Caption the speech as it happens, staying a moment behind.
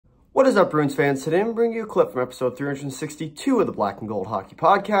What is up, Bruins fans? Today I'm bringing you a clip from episode 362 of the Black and Gold Hockey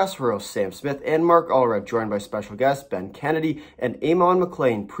Podcast, where hosts Sam Smith and Mark Allred, joined by special guests Ben Kennedy and Eamon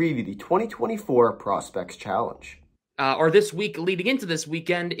McLean, preview the 2024 Prospects Challenge. Or this week leading into this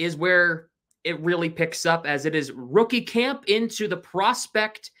weekend is where it really picks up, as it is rookie camp into the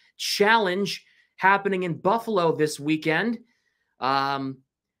Prospect Challenge happening in Buffalo this weekend.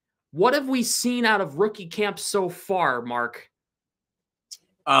 What have we seen out of rookie camp so far, Mark?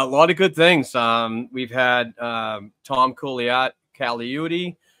 A lot of good things. We've had Tom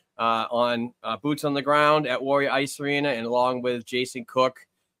Caliuti on Boots on the Ground at Warrior Ice Arena, and along with Jason Cook.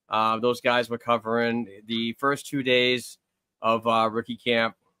 Those guys were covering the first 2 days of rookie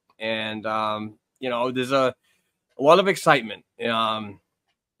camp. And, there's a lot of excitement. And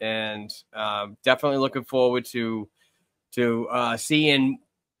definitely looking forward to seeing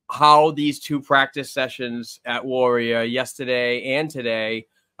how these two practice sessions at Warrior yesterday and today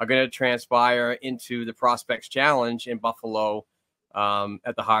are going to transpire into the Prospects Challenge in Buffalo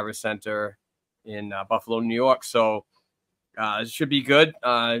at the Harvest Center in Buffalo, New York. So it should be good.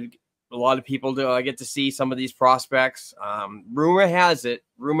 A lot of people get to see some of these prospects. Rumor has it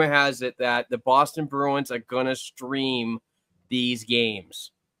that the Boston Bruins are going to stream these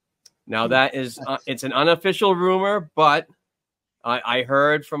games. Now that is it's an unofficial rumor, but I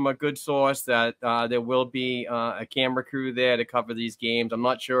heard from a good source that there will be a camera crew there to cover these games. I'm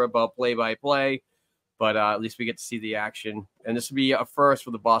not sure about play-by-play, but at least we get to see the action. And this will be a first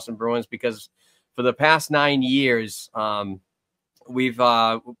for the Boston Bruins, because for the past 9 years, if we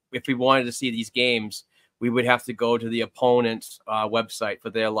wanted to see these games, we would have to go to the opponent's website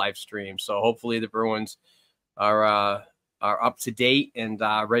for their live stream. So hopefully the Bruins are up to date and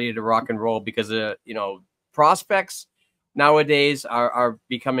ready to rock and roll, because prospects nowadays are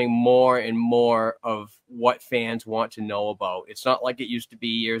becoming more and more of what fans want to know about. It's not like it used to be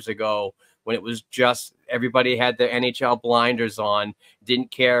years ago when it was just everybody had their NHL blinders on, didn't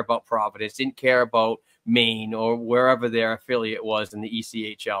care about Providence, didn't care about Maine or wherever their affiliate was in the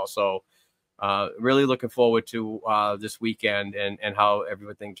ECHL. So really looking forward to this weekend and how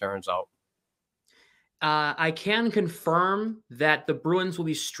everything turns out. I can confirm that the Bruins will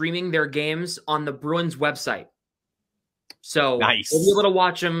be streaming their games on the Bruins website. So nice. We'll be able to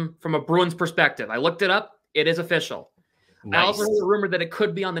watch them from a Bruins perspective. I looked it up. It is official. Nice. I also heard a rumor that it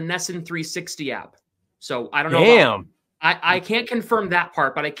could be on the NESN 360 app. So I don't know. Damn. I can't confirm that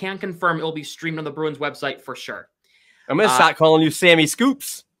part, but I can confirm it will be streamed on the Bruins website for sure. I'm going to start calling you Sammy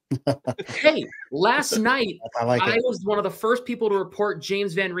Scoops. Hey, last night, I was one of the first people to report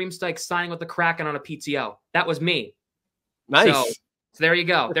James Van Riemsdyk signing with the Kraken on a PTO. That was me. Nice. So there you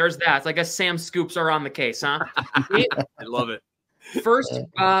go. There's that. So I guess Sam Scoops are on the case, huh? I love it. First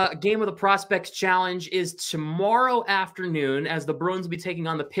game of the Prospects Challenge is tomorrow afternoon, as the Bruins will be taking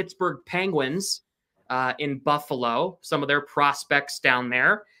on the Pittsburgh Penguins in Buffalo, some of their prospects down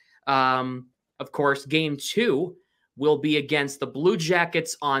there. Of course, game 2 will be against the Blue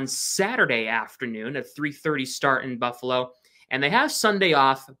Jackets on Saturday afternoon at 3:30 start in Buffalo. And they have Sunday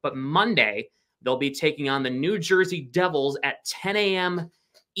off, but Monday they'll be taking on the New Jersey Devils at 10 a.m.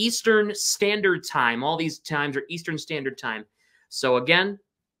 Eastern Standard Time. All these times are Eastern Standard Time. So again,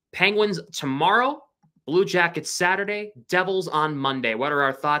 Penguins tomorrow, Blue Jackets Saturday, Devils on Monday. What are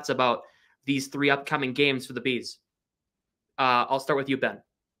our thoughts about these 3 upcoming games for the Bees? I'll start with you, Ben.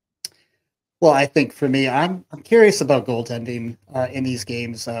 Well, I think for me, I'm curious about goaltending in these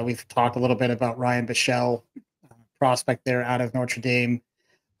games. We've talked a little bit about Ryan Bichelle, prospect there out of Notre Dame.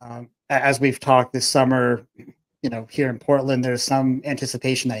 As we've talked this summer, here in Portland, there's some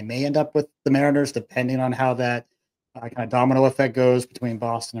anticipation that he may end up with the Mariners, depending on how that kind of domino effect goes between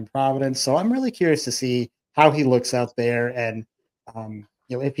Boston and Providence. So I'm really curious to see how he looks out there, and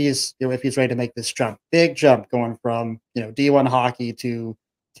if he's ready to make this big jump, going from D1 hockey to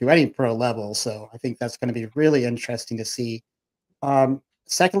any pro level. So I think that's going to be really interesting to see.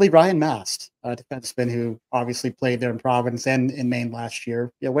 Secondly, Ryan Mast, a defenseman who obviously played there in Providence and in Maine last year.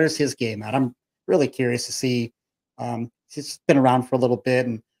 Where's his game at? I'm really curious to see. He's been around for a little bit,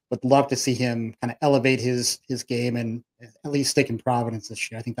 and would love to see him kind of elevate his game and at least stick in Providence this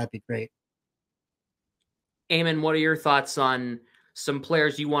year. I think that'd be great. Eamon, what are your thoughts on some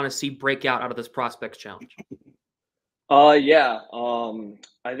players you want to see break out of this Prospects Challenge?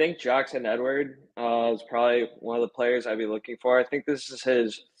 I think Jackson Edward is probably one of the players I'd be looking for. I think this is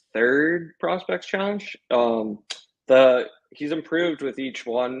his 3rd Prospects Challenge. He's improved with each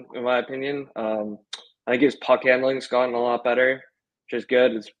one, in my opinion. I think his puck handling's gotten a lot better, which is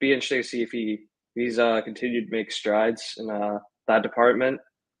good. It's be interesting to see if he's continued to make strides in that department.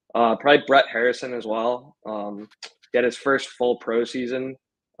 Probably Brett Harrison as well. He had his first full pro season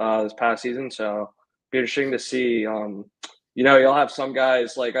this past season. So be interesting to see. You'll have some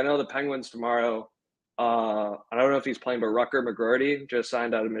guys like I know the Penguins tomorrow. I don't know if he's playing, but Rucker McGroarty just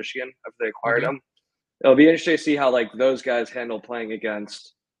signed out of Michigan after they acquired him. It'll be interesting to see how like those guys handle playing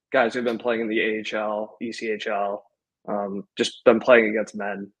against guys who've been playing in the AHL, ECHL, just been playing against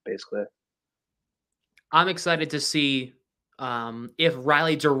men basically. I'm excited to see if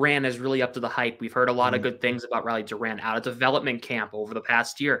Riley Duran is really up to the hype. We've heard a lot of good things about Riley Duran out of development camp over the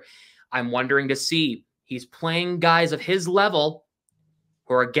past year. I'm wondering to see he's playing guys of his level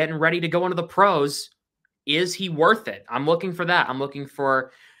who are getting ready to go into the pros. Is he worth it? I'm looking for that. I'm looking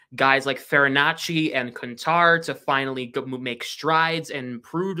for guys like Farinacci and Kuntar to finally make strides and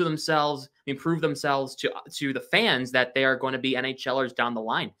improve themselves to the fans that they are going to be NHLers down the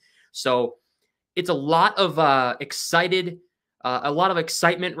line. So it's a lot of excitement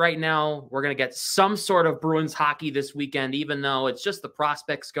right now. We're going to get some sort of Bruins hockey this weekend, even though it's just the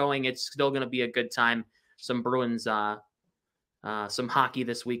prospects going. It's still going to be a good time. Some Bruins, some hockey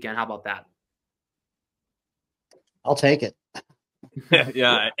this weekend. How about that? I'll take it.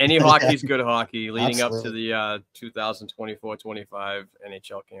 Yeah, any hockey's good hockey leading Absolutely. up to the 2024-25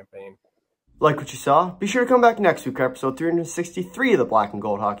 NHL campaign. Like what you saw? Be sure to come back next week for episode 363 of the Black and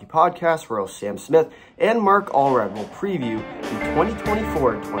Gold Hockey Podcast, where Sam Smith and Mark Allred will preview the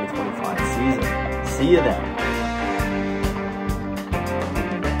 2024-2025 season. See you then.